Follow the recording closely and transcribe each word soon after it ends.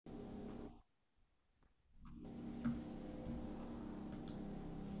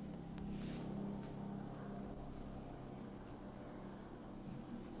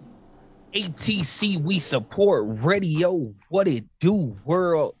ATC, we support radio. What it do,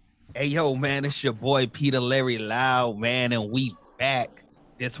 world? Hey, yo, man, it's your boy Peter Larry Loud, man, and we back.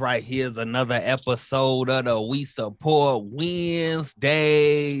 This right here is another episode of the We Support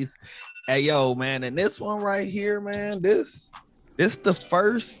Wednesdays. Hey, yo, man, and this one right here, man, this the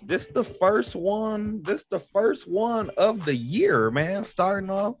first one of the year, man. Starting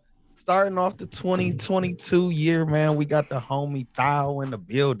off the 2022 year, man. We got the homie Thao in the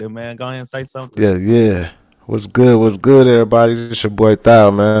building, man. Go ahead and say something. Yeah, yeah. What's good? What's good, everybody? This your boy Thou,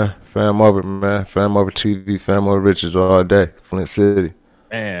 man. Fam over, man. Fam over TV, fam over riches all day. Flint City.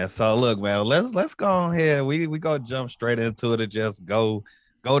 Man, so look, man, let's go ahead. We go jump straight into it and just go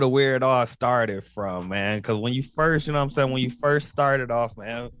to where it all started from, man. Because when you first, you know what I'm saying, when you first started off,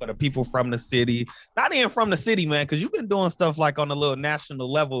 man, for the people from the city, not even from the city, man, because you've been doing stuff like on a little national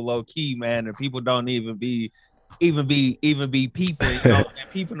level, low key, man, and people don't even be peeping, and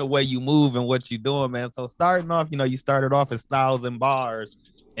peeping the way you move and what you're doing, man. So starting off, you started off as 1,000 bars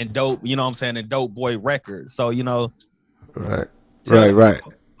and dope, you know what I'm saying, and dope boy records. So, Right, tell right, the right.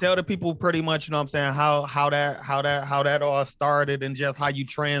 tell the people pretty much, you know what I'm saying, how that all started and just how you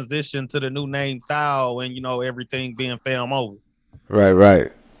transitioned to the new name Thou and everything being film over. Right,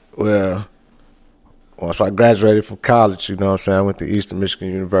 right. Well, once I graduated from college, you know what I'm saying, I went to Eastern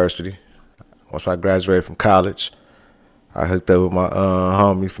Michigan University. Once I graduated from college, I hooked up with my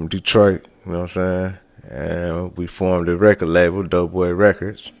homie from Detroit, you know what I'm saying? And we formed a record label, Dope Boy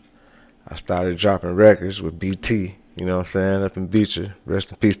Records. I started dropping records with BT, you know what I'm saying, up in Beecher.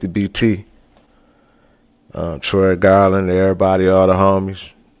 Rest in peace to BT. Troy Garland, everybody, all the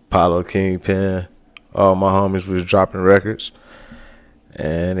homies, Apollo Kingpin, all my homies was dropping records,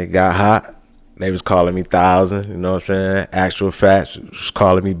 and it got hot. They was calling me Thousand, you know what I'm saying? Actual Facts was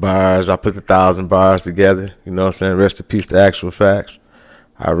calling me bars. I put the 1,000 bars together, you know what I'm saying? Rest in peace to Actual Facts.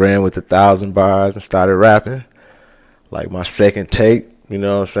 I ran with the 1,000 bars and started rapping. Like my second tape, you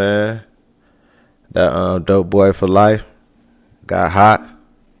know what I'm saying? That Dope Boy for Life got hot,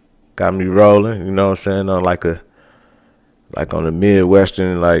 got me rolling, you know what I'm saying? Like on the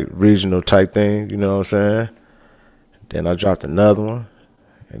Midwestern, like regional type thing, you know what I'm saying? Then I dropped another one.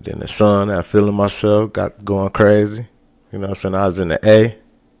 And then the sun, I feeling myself, got going crazy. You know what I'm saying? I was in the A.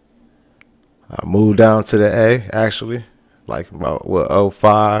 I moved down to the A, actually. Like about, what, oh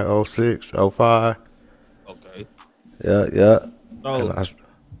 05, oh 06, oh 05. Okay. Yeah, yeah. And So I,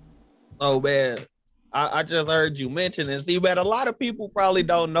 Oh man, I just heard you mention it. See, man, a lot of people probably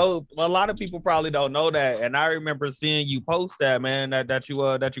don't know. A lot of people probably don't know that. And I remember seeing you post that, man, that you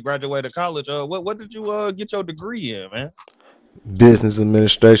graduated college. What did you get your degree in, man? business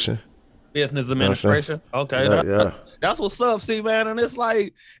administration. Business You know what I'm saying? administration. Okay, Yeah, that, yeah. that's what's up. See, man, and it's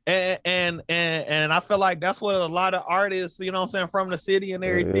like, and I feel like that's what a lot of artists, you know what I'm saying, from the city and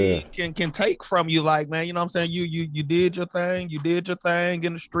everything Yeah. can take from you. Like, man, you know what I'm saying, you did your thing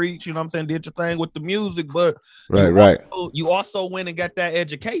in the streets, you know what I'm saying, did your thing with the music, but Right, right. you also went and got that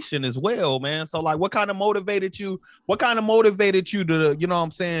education as well, man. So like, what kind of motivated you? What kind of motivated you to, you know what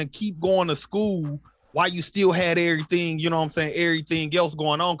I'm saying, keep going to school why you still had everything, you know what I'm saying, everything else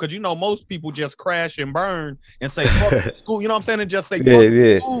going on. Cause most people just crash and burn and say fuck the school, you know what I'm saying, and just say Yeah, fuck the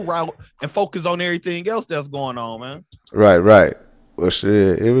yeah. school route and focus on everything else that's going on, man. Right, right. Well,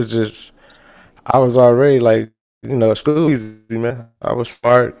 shit, it was just, I was already like, school easy, man. I was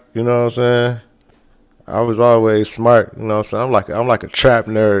smart, you know what I'm saying? I was always smart, you know what I'm saying? I'm like a trap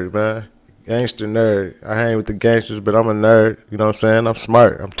nerd, man. Gangster nerd. I hang with the gangsters, but I'm a nerd, you know what I'm saying? I'm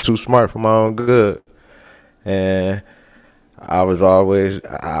smart. I'm too smart for my own good. And I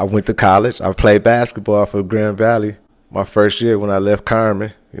went to college. I played basketball for Grand Valley my first year when I left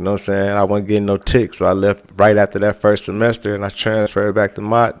Carmen. You know what I'm saying? I wasn't getting no ticks, so I left right after that first semester and I transferred back to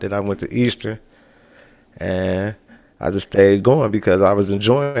Mott. Then I went to Eastern and I just stayed going because I was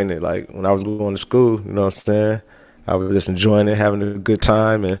enjoying it. Like when I was going to school, you know what I'm saying? I was just enjoying it, having a good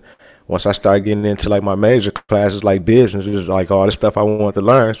time. And once I started getting into like my major classes, like business, is like all the stuff I wanted to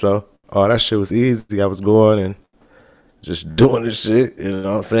learn. So all that shit was easy. I was going and just doing this shit, you know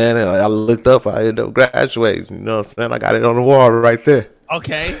what I'm saying? And I looked up, I ended up graduating, you know what I'm saying? I got it on the wall right there.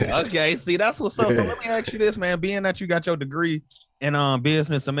 Okay. See, that's what's up. So let me ask you this, man. Being that you got your degree in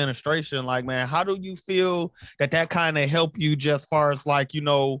business administration, like, man, how do you feel that kind of help you just far as like,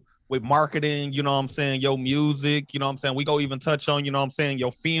 with marketing, you know what I'm saying, your music, you know what I'm saying? We go even touch on, you know what I'm saying,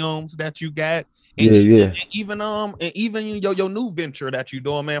 your films that you got. And Yeah, yeah, even your new venture that you're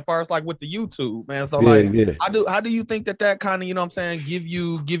doing, man, as far as like with the YouTube, man. So yeah, like yeah. how do you think that kind of, you know what I'm saying, give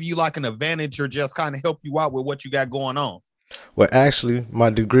you like an advantage or just kind of help you out with what you got going on? Well, actually, my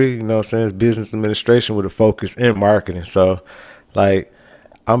degree, you know what I'm saying, is business administration with a focus in marketing. So, like,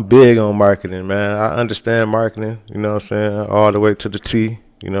 I'm big on marketing, man. I understand marketing, you know what I'm saying, all the way to the T,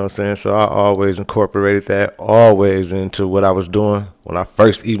 you know what I'm saying? So I always incorporated that always into what I was doing when I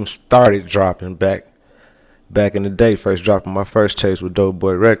first even started dropping back in the day, first dropping my first tapes with Dope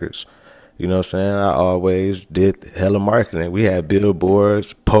Boy Records. You know what I'm saying? I always did hella marketing. We had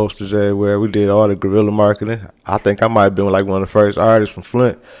billboards, posters everywhere. We did all the guerrilla marketing. I think I might have been like one of the first artists from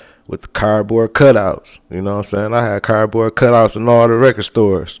Flint with the cardboard cutouts. You know what I'm saying? I had cardboard cutouts in all the record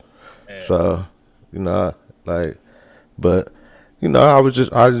stores. Yeah. So, you know, like, but, you know, I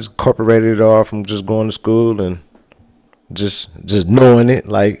just incorporated it all from just going to school and just knowing it,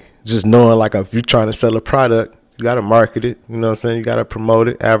 like just knowing like if you're trying to sell a product, you gotta market it, you know what I'm saying? You gotta promote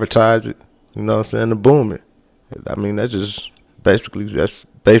it, advertise it, you know what I'm saying, to boom it. I mean that's just basically that's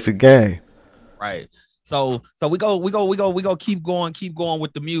basic game. Right. So we go keep going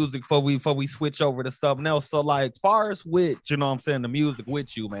with the music before we switch over to something else. So like far as with, you know what I'm saying, the music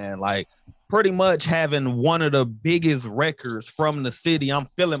with you, man, like pretty much having one of the biggest records from the city. I'm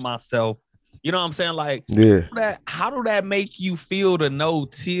feeling myself. You know what I'm saying? Like Yeah. how do that make you feel to know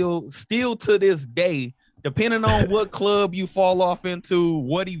till still to this day, depending on what club you fall off into,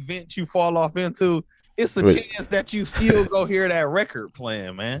 what event you fall off into, it's a Right. chance that you still go hear that record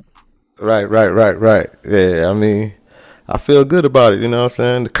playing, man. Right. Yeah, I mean, I feel good about it, you know what I'm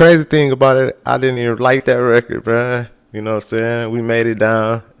saying? The crazy thing about it, I didn't even like that record, bruh. You know what I'm saying? We made it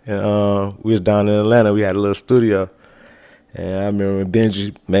down and we was down in Atlanta. We had a little studio. And I remember when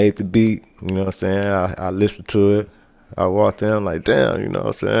Benji made the beat, you know what I'm saying? I listened to it. I walked in, I'm like, damn, you know what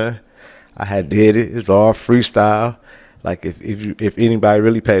I'm saying? I had did it. It's all freestyle. Like if anybody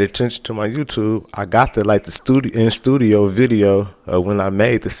really paid attention to my YouTube, I got the like the studio video of when I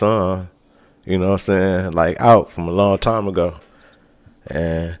made the song, you know what I'm saying, like out from a long time ago.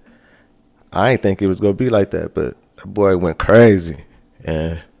 And I ain't think it was gonna be like that, but that boy went crazy.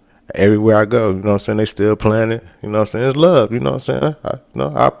 And everywhere I go, you know what I'm saying, they still playing it. You know what I'm saying? It's love, you know what I'm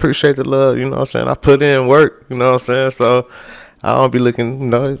saying? I appreciate the love, you know what I'm saying? I put in work, you know what I'm saying? So I don't be looking, you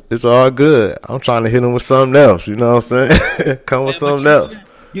know, it's all good. I'm trying to hit them with something else, you know what I'm saying? Come with Man, but something else.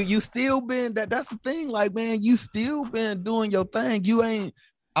 you still been that's the thing, like man, you still been doing your thing. You ain't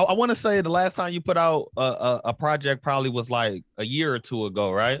I want to say the last time you put out a project probably was like a year or two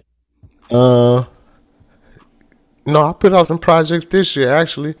ago, right? Uh, no, I put out some projects this year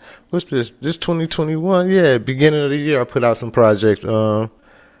actually. What's this? This 2021? Yeah, beginning of the year I put out some projects.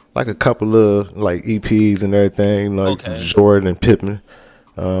 Like a couple of like EPs and everything, like Okay. Jordan and Pittman.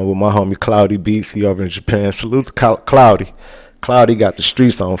 With my homie Cloudy Beats, he over in Japan. Salute to Cloudy. Cloudy got the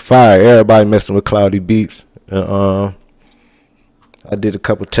streets on fire. Everybody messing with Cloudy Beats. I did a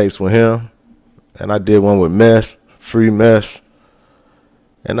couple tapes with him, and I did one with Mess, Free Mess,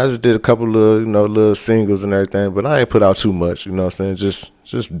 and I just did a couple of little singles and everything. But I ain't put out too much, you know what I'm saying?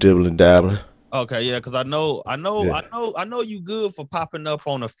 Just dibbling dabbling. Okay, yeah, because Yeah. I know you good for popping up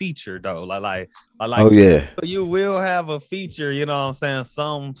on a feature though. Oh yeah. You will have a feature, you know what I'm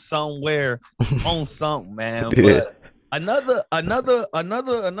saying, somewhere on something, man. Yeah. But another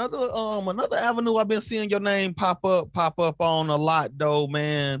avenue I've been seeing your name pop up on a lot though,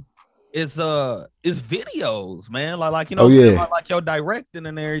 man. Is videos, man. Like you know Oh what I'm saying, yeah. like your directing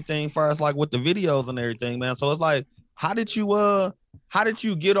and everything, far as like with the videos and everything, man. So it's like, how did you how did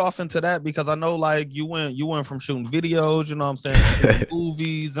you get off into that? Because I know like you went from shooting videos, you know what I'm saying, shooting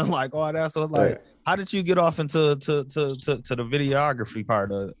movies and like all that. So it's like, Right. how did you get off into to the videography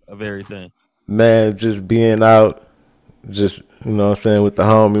part of everything? Man, just being out, just you know what I'm saying, with the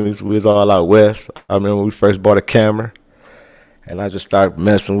homies. We was all out west. I remember when we first bought a camera, and I just started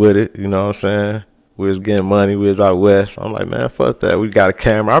messing with it. You know what I'm saying? We was getting money. We was out west. I'm like, man, fuck that. We got a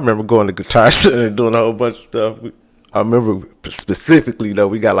camera. I remember going to Guitar Center and doing a whole bunch of stuff. I remember specifically though,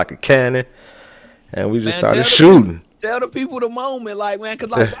 we got like a Canon, and we just Man, started shooting. tell the people the moment, like man, cause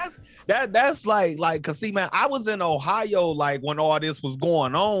like that's like cause see, man, I was in Ohio like when all this was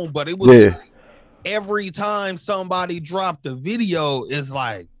going on, but it was Yeah. every time somebody dropped a video, it's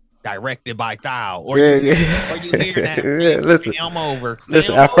like directed by Thou, Yeah, or you hear yeah. that Yeah. Listen, film At over.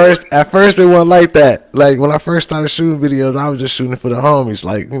 first it wasn't like that. Like when I first started shooting videos, I was just shooting for the homies,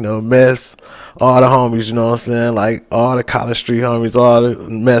 like Mess, all the homies. You know what I'm saying? Like all the College Street homies, all the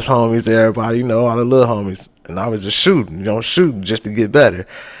Mess homies, everybody. All the little homies, and I was just shooting. Shooting just to get better.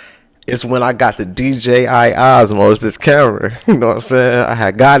 It's when I got the DJI Osmos, this camera. You know what I'm saying? I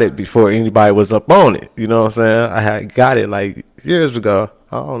had got it before anybody was up on it. You know what I'm saying? I had got it like years ago.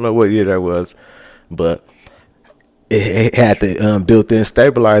 I don't know what year that was, but it had the built-in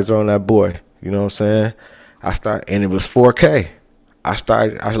stabilizer on that board. You know what I'm saying? And it was 4K.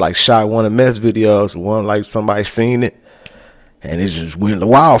 I like shot one of Mess videos, one like somebody seen it, and it just went the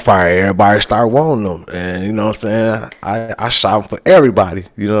wildfire. Everybody started wanting them, and you know what I'm saying. I shot them for everybody.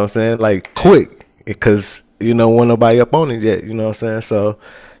 You know what I'm saying, like Yeah. quick, because you know wasn't nobody up on it yet. You know what I'm saying. So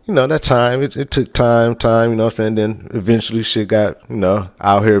you know that time it took time. You know what I'm saying. Then eventually shit got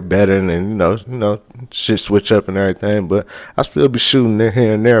out here better, and then shit switch up and everything. But I still be shooting there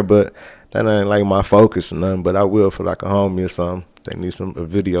here and there, but that ain't like my focus or nothing. But I will for like a homie or something. They need a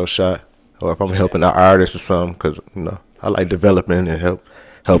video shot, or if I'm Yeah. helping an artist or something, because I like developing and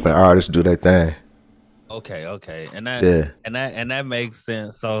helping artists do their thing. Okay. And that Yeah. and that makes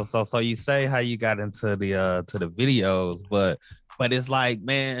sense. So you say how you got into the videos, but it's like,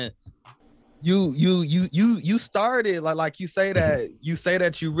 man, you started like you say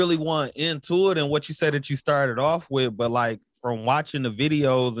that you really want into it and what you said that you started off with, but like from watching the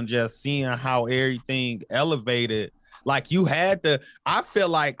videos and just seeing how everything elevated, like you had to, I feel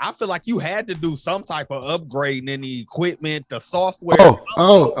like you had to do some type of upgrading in the equipment, the software,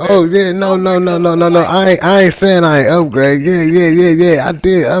 Oh, yeah, no, some no, no, because no, no, no. like I ain't saying I ain't upgrade. Yeah. I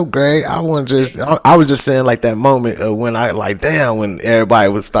did upgrade. I wasn't just. I was just saying like that moment of when I like damn when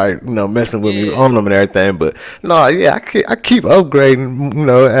everybody would start messing with me yeah, on them and everything. But no, yeah, I keep upgrading.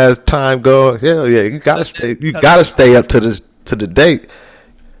 As time goes. Hell yeah, you gotta because stay. You because gotta stay up to the date.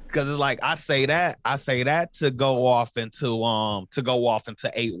 because it's like I say that to go off into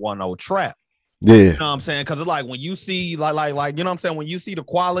 810 trap. Yeah. You know what I'm saying? Because it's like when you see you know what I'm saying, when you see the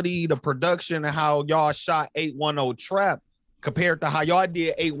quality, the production, and how y'all shot 810 Trap compared to how y'all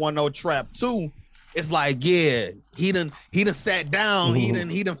did 810 Trap 2, it's like, yeah, he done sat down,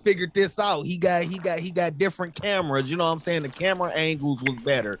 he done figured this out. He got different cameras, you know what I'm saying? The camera angles was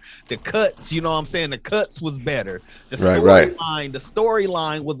better. The cuts, you know what I'm saying? The cuts was better. The Right.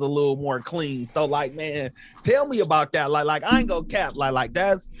 storyline was a little more clean. So like, man, tell me about that. Like I ain't gonna cap. Like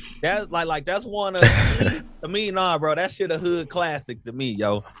that's one of to me, nah, bro. That shit a hood classic to me,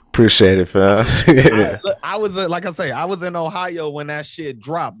 yo. Appreciate it, fam. Yeah. I was like I say, I was in Ohio when that shit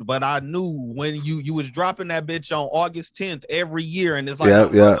dropped, but I knew when you was dropping that bitch on August 10th every year, and it's like my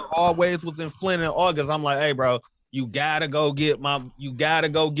Yep. brother always was in Flint in August. I'm like, hey, bro, you gotta go get my movie. You gotta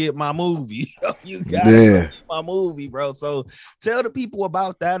go Yeah. get my movie, bro. So tell the people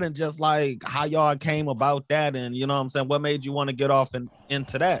about that and just like how y'all came about that, and you know what I'm saying, what made you want to get off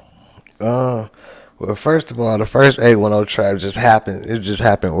into that. Well, first of all, the first 810 trap just happened. It just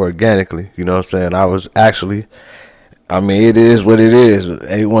happened organically. You know what I'm saying? I was actually, I mean, it is what it is.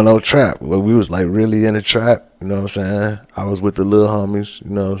 810 trap. Well, we was like really in the trap. You know what I'm saying? I was with the little homies.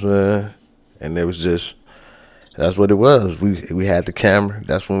 You know what I'm saying? And it was just, that's what it was. We had the camera.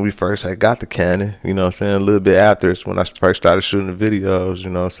 That's when we first had got the Canon. You know what I'm saying? A little bit after it's when I first started shooting the videos.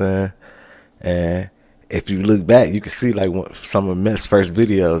 You know what I'm saying? And if you look back, you can see like some of Mets' first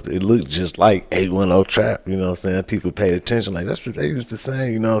videos, it looked just like 810 Trap. You know what I'm saying? People paid attention, like that's what they used to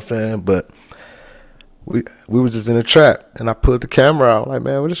say. You know what I'm saying? But we was just in a trap, and I put the camera out. Like,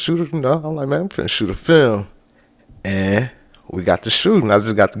 man, we're just shoot. I'm like, man, I'm finna shoot a film, and we got to shooting. I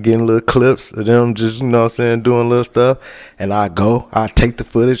just got to getting little clips of them just, what I'm saying, doing little stuff. And I take the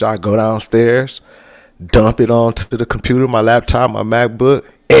footage, I go downstairs, dump it onto the computer, my laptop, my MacBook,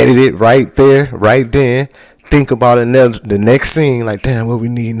 edit it right there, right then. Think about it, the next scene, like, damn, what we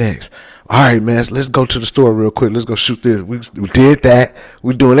need next. All right, man, let's go to the store real quick. Let's go shoot this. We did that.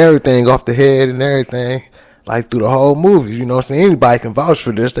 We doing everything off the head and everything, like through the whole movie. You know what I'm saying? Anybody can vouch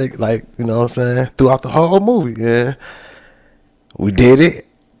for this. They like, you know what I'm saying? Throughout the whole movie, yeah. We did it.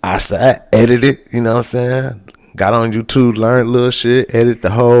 I sat, edited, you know what I'm saying? Got on YouTube, learned little shit, edited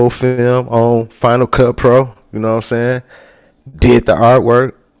the whole film on Final Cut Pro, you know what I'm saying? Did the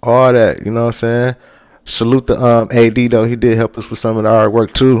artwork, all that, you know what I'm saying? Salute the AD though, he did help us with some of the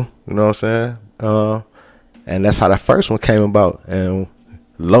artwork too, you know what I'm saying? And that's how that first one came about. And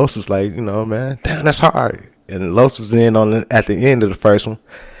Los was like, man, damn, that's hard. And Los was in at the end of the first one.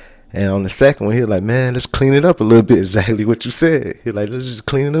 And on the second one, he was like, man, let's clean it up a little bit. Exactly what you said. He like, let's just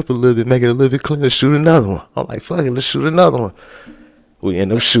clean it up a little bit, make it a little bit cleaner, shoot another one. I'm like, fuck it, let's shoot another one. We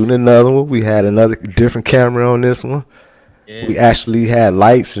end up shooting another one. We had another different camera on this one. We Yeah. actually had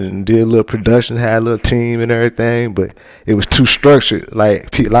lights and did a little production, had a little team and everything, but it was too structured.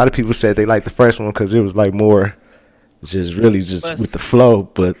 Like a lot of people said they liked the first one because it was like more just really just But with the flow,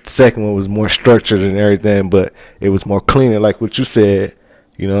 but the second one was more structured and everything, but it was more cleaner, like what you said.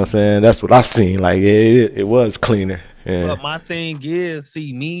 You know what I'm saying? That's what I seen. Like it was cleaner. but Yeah, my thing is,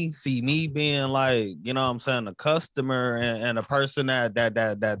 see me being like, you know what I'm saying, a customer and a person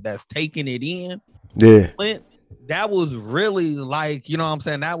that's taking it in. yeah, Flint, that was really like, you know what I'm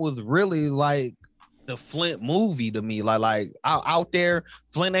saying? That was really like the Flint movie to me. Like out there,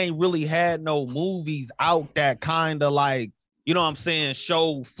 Flint ain't really had no movies out that kind of like you know what I'm saying,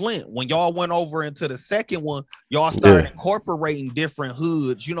 show Flint. When y'all went over into the second one, y'all started Yeah. incorporating different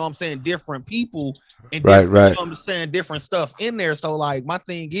hoods, you know what I'm saying, different people and Right. different, you Right. know what I'm saying, different stuff in there. So like my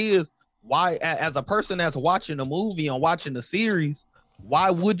thing is, why as a person that's watching the movie and watching the series,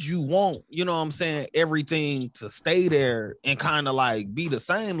 why would you want, you know what I'm saying, everything to stay there and kind of like be the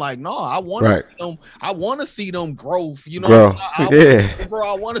same? Like, no, I want to see Right. them, I want to see them growth, you know what I'm Grow. saying? I want to Yeah. see them grow,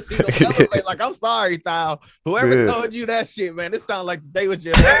 I want to see them elevate. Like, I'm sorry, Thal. Whoever Yeah. told you that shit, man, it sounded like they was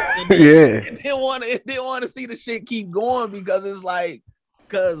just and then Yeah. it didn't want to see the shit keep going because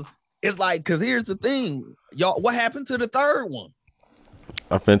because because here's the thing, y'all. What happened to the third one?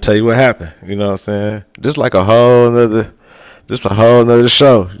 I'm finna tell you what happened. You know what I'm saying? Just a whole nother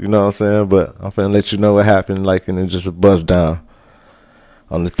show. You know what I'm saying? But I'm finna let you know what happened, like, and then just a bust down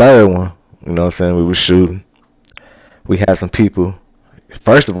on the third one. You know what I'm saying? We were shooting. We had some people.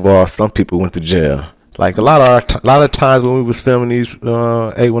 First of all, some people went to jail. Like a lot of times when we was filming these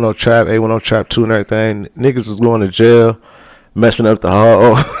 810 Trap, 810 Trap 2 and everything, niggas was going to jail, messing up the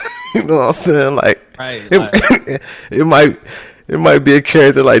whole. You know what I'm saying? Like Right, like it, it might it might be a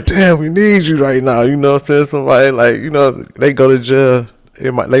character like, damn, we need you right now. You know what I'm saying? Somebody like, they go to jail.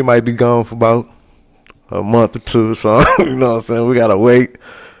 They might be gone for about a month or two. So you know what I'm saying? We gotta wait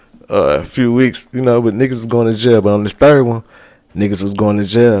a few weeks. But niggas was going to jail. But on this third one, niggas was going to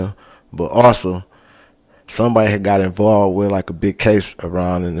jail. But also, somebody had got involved with like a big case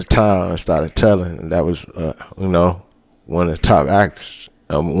around in the town and started telling. And that was, one of the top actors,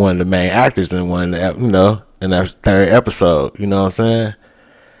 one of the main actors in in that third episode. You know what I'm saying?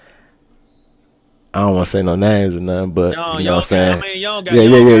 I don't want to say no names or nothing, but you know what I'm saying? you don't got, Yeah,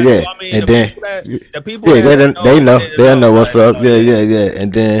 yeah, yeah, to. yeah. I mean, And then, the people yeah, that they know, know, they they know, know what's like, up. Yeah, yeah,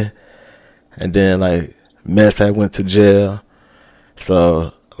 yeah. And then like Mess had went to jail.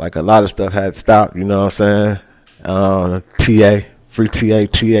 So like a lot of stuff had stopped, you know what I'm saying? TA, free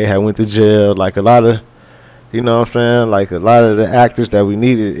TA had went to jail. Like a lot of, you know what I'm saying? Like a lot of the actors that we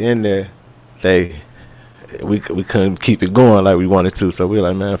needed in there, they we couldn't keep it going like we wanted to. So we were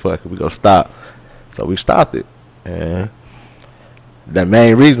like, man, fuck it, we gonna stop. So we stopped it. And the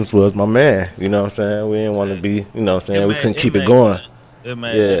main reasons was my man, you know what I'm saying? We didn't want to be, you know what I'm saying? We couldn't it keep it makes going. sense. It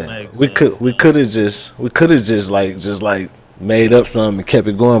Yeah, makes sense. we could have just made up something and kept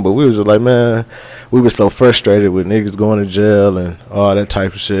it going, but we was just like, man, we were so frustrated with niggas going to jail and all that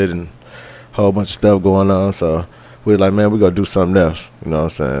type of shit and a whole bunch of stuff going on. So we were like, man, we gotta do something else. You know what I'm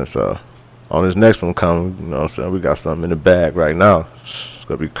saying? So on this next one coming, you know what I'm saying, we got something in the bag right now. It's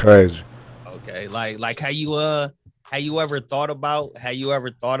gonna be crazy. Okay, like how you ever thought about, you know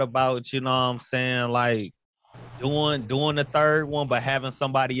what I'm saying, like doing the third one, but having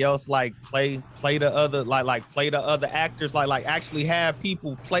somebody else like play the other, like play the other actors, like actually have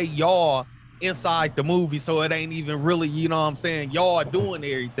people play y'all inside the movie, so it ain't even really, you know what I'm saying, y'all doing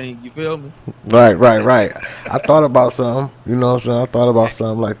everything. You feel me? Right, right, right. I thought about something, you know what I'm saying? I thought about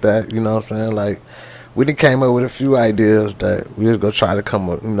something like that, you know what I'm saying? Like, we done came up with a few ideas that we was gonna try to come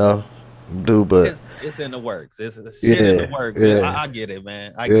up, do, but It's in the works. It's shit in the yeah, works. yeah, I get it,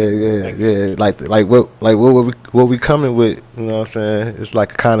 man. I yeah, get it. yeah, I get it. yeah. What we coming with, you know what I'm saying? It's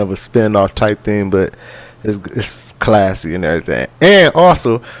like kind of a spin off type thing, but it's classy and everything. And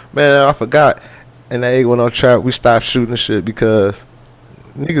also, man, I forgot in the A10 Trap, we stopped shooting the shit because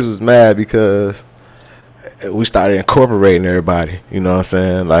niggas was mad because we started incorporating everybody. You know what I'm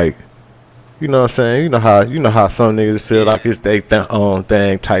saying? Like, you know what I'm saying? You know how some niggas feel Yeah. like it's their own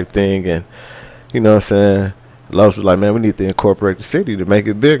thing type thing, and you know what I'm saying? Los was like, man, we need to incorporate the city to make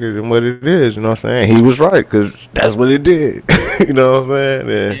it bigger than what it is. You know what I'm saying? He was right because that's what it did. You know what I'm saying?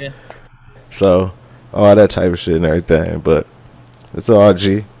 And Yeah. so all that type of shit and everything, but it's all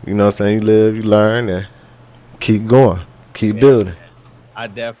G. You know what I'm saying? You live, you learn, and keep going, keep Yeah. building. I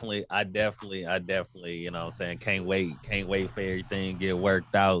definitely, you know what I'm saying, can't wait for everything get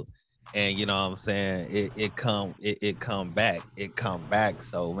worked out. And you know what I'm saying, it come back.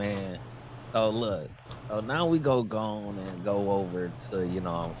 So man, so look, so now we go on and go over to, you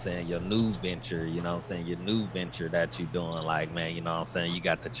know what I'm saying, your new venture, you know what I'm saying, your new venture that you doing, like, man, you know what I'm saying, you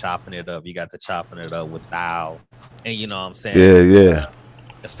got the chopping it up with Thou, and you know what I'm saying, Yeah, yeah.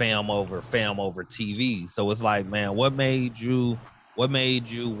 the fam over TV. So it's like, man, what made you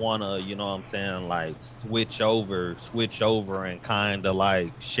wanna, you know what I'm saying, like switch over and kind of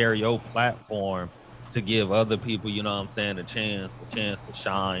like share your platform to give other people, you know what I'm saying, a chance to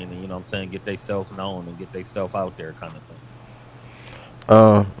shine and, you know what I'm saying, get themselves known and get themselves out there kind of thing.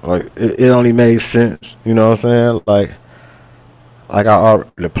 Like it only made sense. You know what I'm saying? Like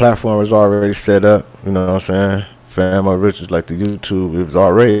the platform was already set up. You know what I'm saying? Fam or Richards, like the YouTube, it was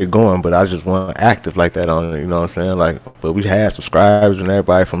already going, but I just wasn't active like that on it, you know what I'm saying? Like, but we had subscribers and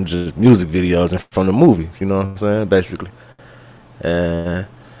everybody from just music videos and from the movie, you know what I'm saying, basically. And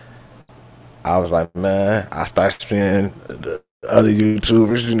I was like, man, I started seeing the other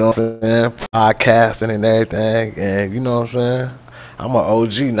YouTubers, you know what I'm saying, podcasting and everything, and you know what I'm saying. I'm an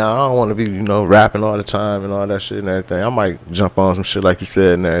OG now. I don't want to be, rapping all the time and all that shit and everything. I might jump on some shit like you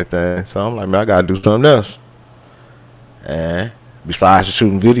said and everything. So I'm like, man, I gotta do something else. And besides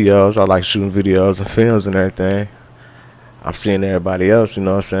shooting videos, I like shooting videos and films and everything. I'm seeing everybody else, you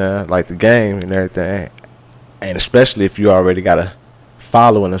know what I'm saying, like the game and everything. And especially if you already got a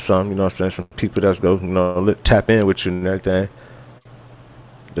following or something, you know what I'm saying, some people that's go, tap in with you and everything.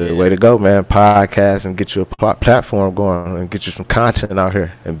 The way to go, man, podcast and get you a platform going and get you some content out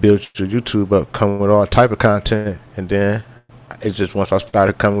here and build your YouTube up, come with all type of content. And then it's just once I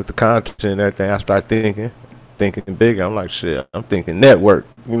started coming with the content and everything, I started thinking bigger. I'm like, shit, I'm thinking network,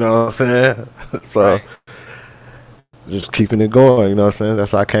 you know what I'm saying? So Right. just keeping it going, you know what I'm saying?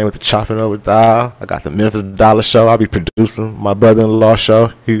 That's why I came with the Chopping Up with Dial. I got the Memphis Dollar Show. I'll be producing my brother-in-law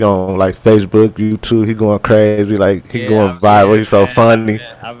show. He on like Facebook, YouTube. He going crazy, like he Yeah, going viral. He's so man. funny.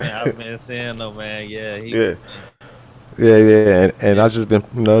 I've been seeing them, man. Yeah, he Yeah, funny. yeah. And I Yeah, just been,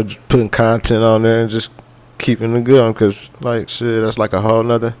 putting content on there and just keeping it going because, like, shit, that's a whole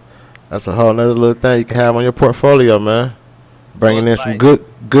nother little thing you can have on your portfolio, man. so Bringing it's in some like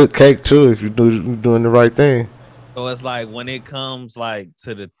good cake too if you doing the right thing. so it's like when it comes like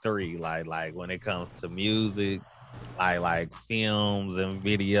to the three, like when it comes to music, like films and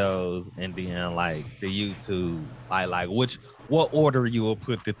videos, and then like the YouTube, like which what order you will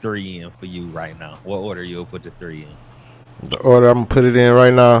put the three in for you right now? What order you will put the three in? The order I'm gonna put it in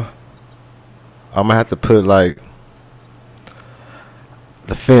right now, I'm gonna have to put like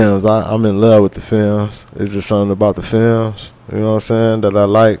the films. I'm in love with the films. It's just something about the films, you know what I'm saying, that I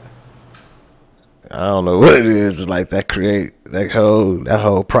like. I don't know what it is, like that create that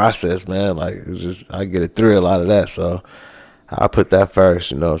whole process, man. Like it's just I get a thrill out of that. So I put that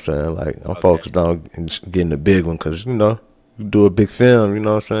first, you know what I'm saying? Like I'm Okay. focused on getting the big one because you do a big film, you know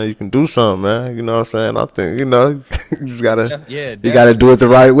what I'm saying? You can do something, man. You know what I'm saying? I'm thinking, you just gotta Yeah, you gotta definitely. do it the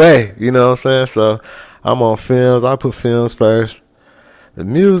right way, you know what I'm saying? So I'm on films. I put films first. The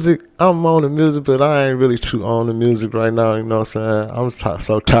music, I'm on the music, but I ain't really too on the music right now. You know what I'm saying?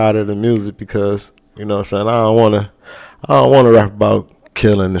 So tired of the music because you know what I'm saying. I don't wanna rap about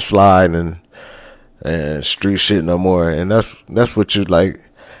killing and sliding and street shit no more. And that's what you like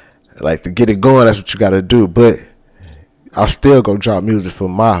to get it going. That's what you gotta do. But I'll still go drop music for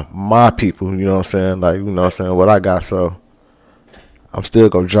my people. You know what I'm saying? Like you know what I'm Right. saying. What I got, so I'm still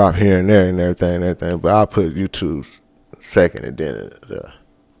gonna drop here and there and everything. But I'll put YouTube second and then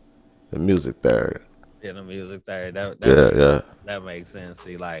the music third. Yeah, the music there. Yeah, yeah. That makes sense.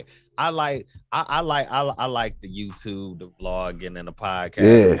 See, like I like the YouTube, the vlogging, and the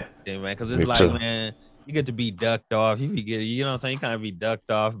podcast, Yeah, yeah, man. Because it's me like, too. man, you get to be ducked off. You know what I'm saying. You kind of be ducked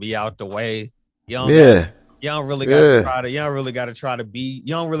off, be out the way. You don't got. Yeah, You don't really got to yeah. try to. You don't really got to try to be.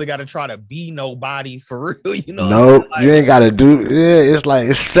 You don't really got to try to be nobody for real. You know what I'm No, saying? you ain't gotta do. Yeah, it's like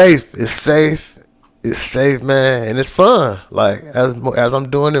it's safe. It's safe. It's safe, man, and it's fun. Like as I'm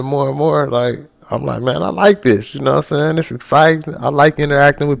doing it more and more, like I'm like, man, I like this. You know what I'm saying? It's exciting. I like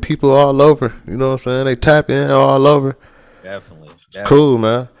interacting with people all over. You know what I'm saying? They tap in all over. Definitely, It's definitely. cool,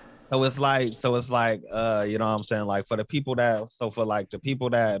 man. You know what I'm saying, like for the people that so for like the people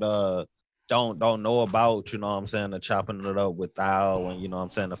that don't know about, you know what I'm saying, the chopping it up with Thou and you know what I'm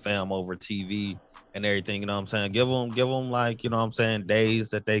saying, the fam over TV and everything, you know what I'm saying, give them like, you know what I'm saying, days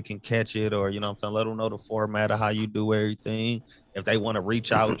that they can catch it, or you know what I'm saying, let them know the format of how you do everything. If they want to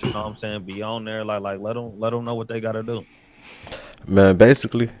reach out, you know what I'm saying, be on there, like let them know what they got to do. Man,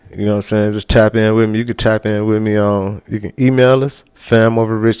 basically, you know what I'm saying? Just tap in with me. You can tap in with me on, you can email us,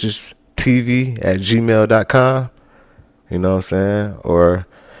 famoverrichestv@gmail.com. You know what I'm saying? Or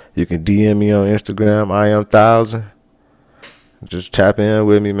you can DM me on Instagram, I am thousand. Just tap in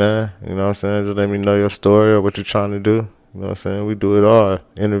with me, man. You know what I'm saying? Just let me know your story or what you're trying to do. You know what I'm saying? We do it all.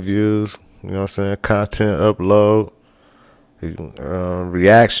 Interviews, you know what I'm saying? Content upload,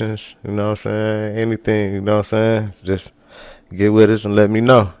 reactions, you know what I'm saying? Anything, you know what I'm saying? Just get with us and let me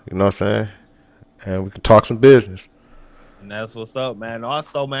know, you know what I'm saying? And we can talk some business. And that's what's up, man.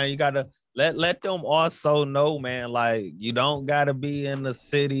 Also, man, you gotta let them also know, man. Like you don't gotta be in the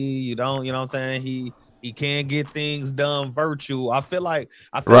city. You don't, you know what I'm saying? He can't get things done virtual. I feel like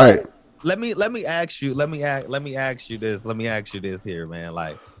Right. let me ask you, let me ask you this. Let me ask you this here, man.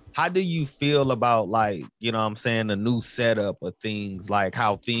 Like how do you feel about, like, you know what I'm saying, the new setup of things, like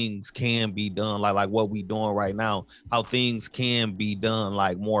how things can be done, like what we doing right now, how things can be done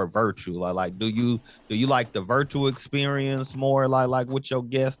like more virtual? Like do you like the virtual experience more, like with your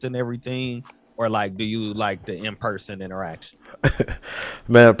guest and everything, or like do you like the in-person interaction?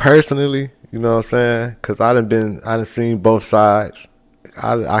 Man, personally, you know what I'm saying? Cause I done seen both sides.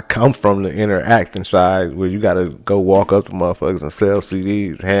 I come from the interacting side where you gotta go walk up to motherfuckers and sell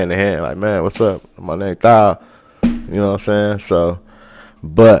CDs hand to hand. Like, man, what's up? My name Thal. You know what I'm saying? So,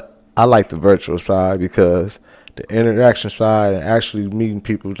 but I like the virtual side because the interaction side and actually meeting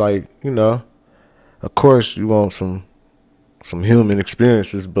people, like, you know, of course you want some human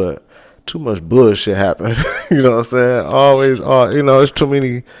experiences, but too much bullshit happen. You know what I'm saying? Always, all you know, it's too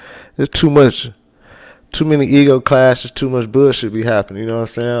many. It's too many ego clashes. Too much bullshit be happening. You know what I'm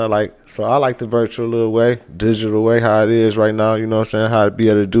saying? Like, so I like the virtual little way, digital way, how it is right now. You know what I'm saying? How to be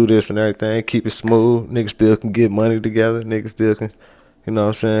able to do this and everything, keep it smooth. Niggas still can get money together. Niggas still can, you know what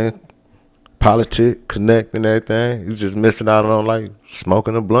I'm saying? Politic, connect and everything. You just missing out on like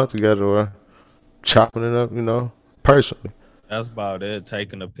smoking a blunt together or chopping it up. You know, personally. That's about it.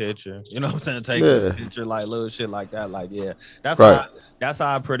 Taking a picture, you know what I'm saying? Taking a Yeah. picture, like little shit like that. Like, yeah, that's how Right.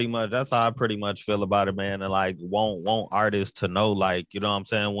 I pretty much feel about it, man. And like want artists to know, like, you know what I'm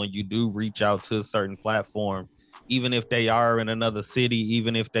saying, when you do reach out to certain platforms, even if they are in another city,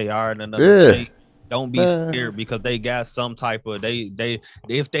 even if they are in another Yeah. state, don't be Man. scared, because they got some type of, they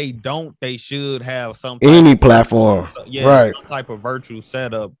if they don't, they should have some type Any of virtual, platform. yeah, Right. some type of virtual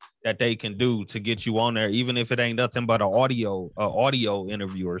setup that they can do to get you on there, even if it ain't nothing but a audio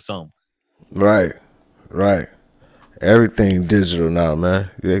interview or something. Right. Right. Everything digital now,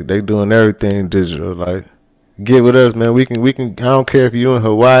 man. They doing everything digital. Like, get with us, man. We can. I don't care if you in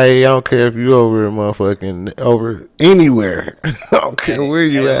Hawaii. I don't care if you over motherfucking over anywhere. I don't care Hey, where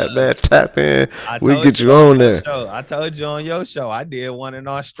you hey, at, look, man. Tap in. I We told get you you on on your there. show. I told you on your show. I did one in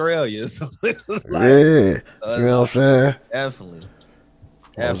Australia, so it's like, Yeah. You know what I'm saying? definitely,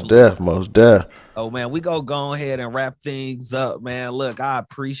 Most definitely. deaf. Most deaf. Oh man, we go ahead and wrap things up, man. Look, I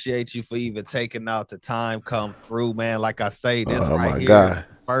appreciate you for even taking out the time come through, man. Like I say, this Oh right my here is god.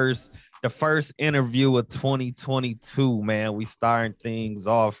 the first interview of 2022, man. We starting things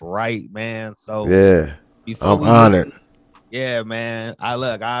off right, man. So Yeah. before I'm we leave, honored. yeah, man.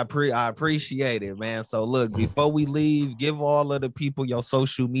 I appreciate it, man. So look, before we leave, give all of the people your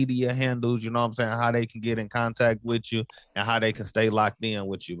social media handles, you know what I'm saying, how they can get in contact with you and how they can stay locked in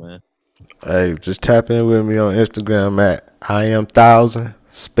with you, man. Hey, just tap in with me on Instagram at I am thousand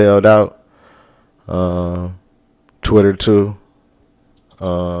spelled out. Um, Twitter too.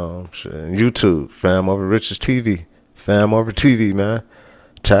 Shit, YouTube, Fam Over Riches TV. Fam Over TV, man.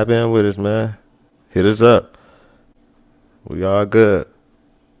 Tap in with us, man. Hit us up. We all good.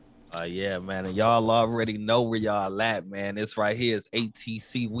 Yeah, man. And y'all already know where y'all at, man. This right here is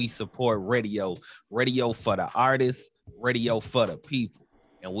ATC. We support radio. Radio for the artists, radio for the people.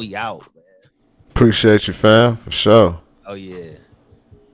 And we out, man. Appreciate you, fam, for sure. Oh yeah.